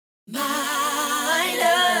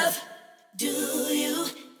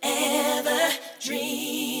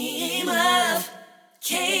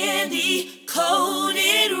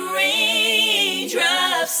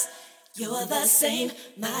You're the same,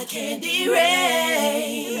 my candy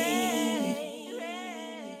rain.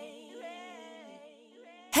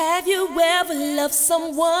 Have you ever loved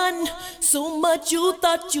someone so much you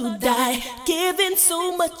thought you'd die, giving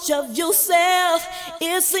so much of yourself?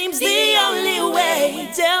 It seems the only way.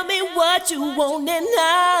 Tell me what you want and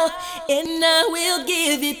I will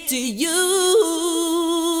give it to you.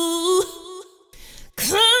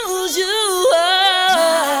 'Cause you are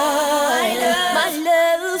my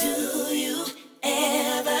love. Do you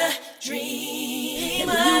ever dream?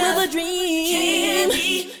 Do you ever dream?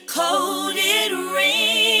 Candy coated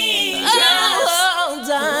raindrops. Oh,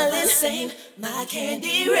 darling, the same, my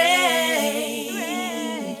candy rain.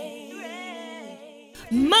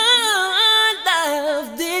 My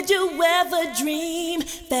love, did you ever dream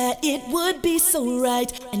that it would be so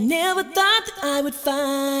right? I never thought that I would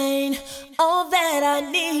find all that I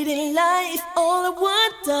need in life, all I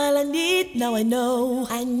want, all I need. Now I know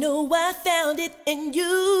I found it in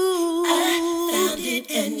you. I found it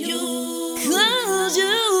in you. 'Cause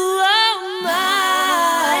you are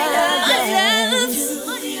my love.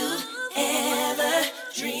 Do you ever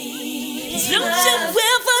dream? Don't you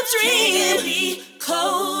ever dream? Candy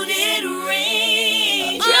coated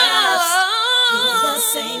raindrops. You're the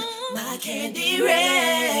same, my candy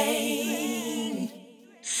rain.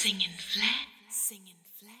 Singing flat.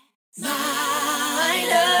 My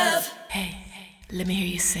love. Hey, let me hear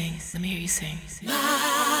you sing.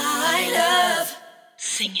 My love.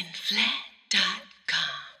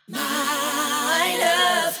 Singingflat.com. My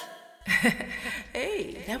love.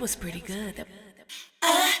 Hey, that was pretty good.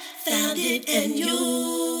 I found it in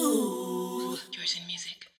you.